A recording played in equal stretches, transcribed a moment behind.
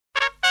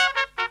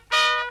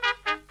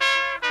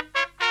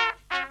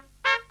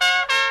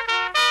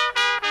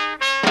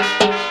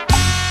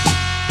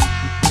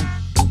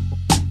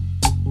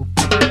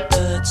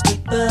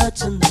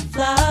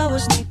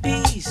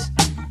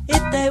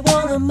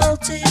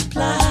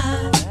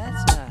multiply.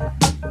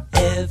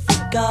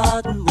 Every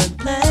garden when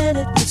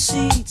planted with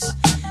seeds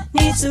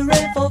needs the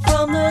rainfall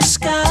from the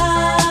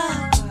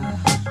sky,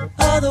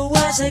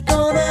 otherwise they're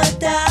gonna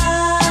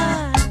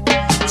die.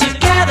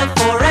 Together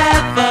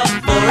forever,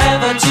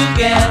 forever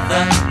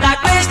together,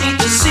 like waves need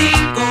the sea,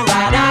 go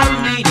right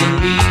on needing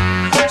me.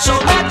 So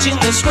much in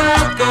this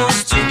world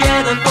goes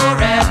together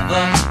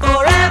forever,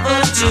 forever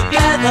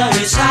together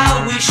is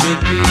how we should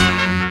be.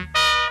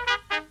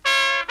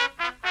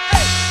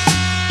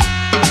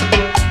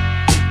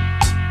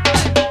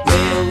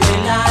 Railway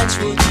lines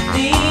wouldn't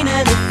mean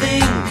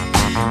anything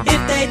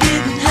if they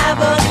didn't have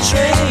a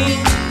train.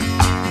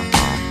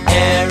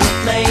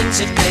 Aeroplanes,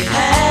 if they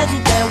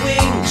hadn't their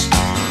wings,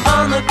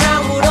 on the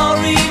ground would all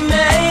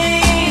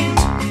remain.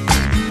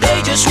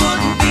 They just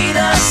wouldn't be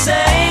the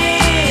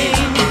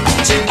same.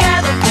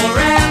 Together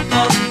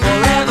forever,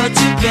 forever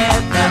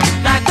together,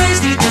 like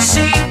waves need the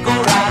sea, go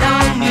right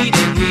on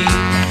needing me.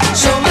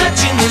 So much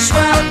in this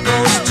world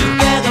goes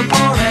together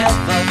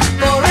forever,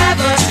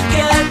 forever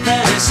together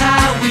is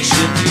how we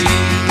should be.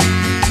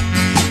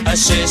 A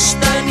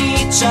sister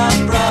needs a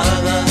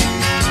brother,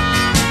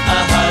 a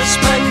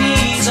husband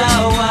needs a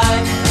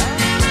wife.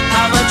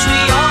 How much we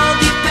all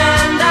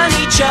depend on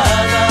each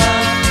other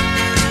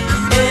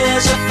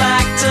is a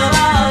fact of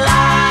our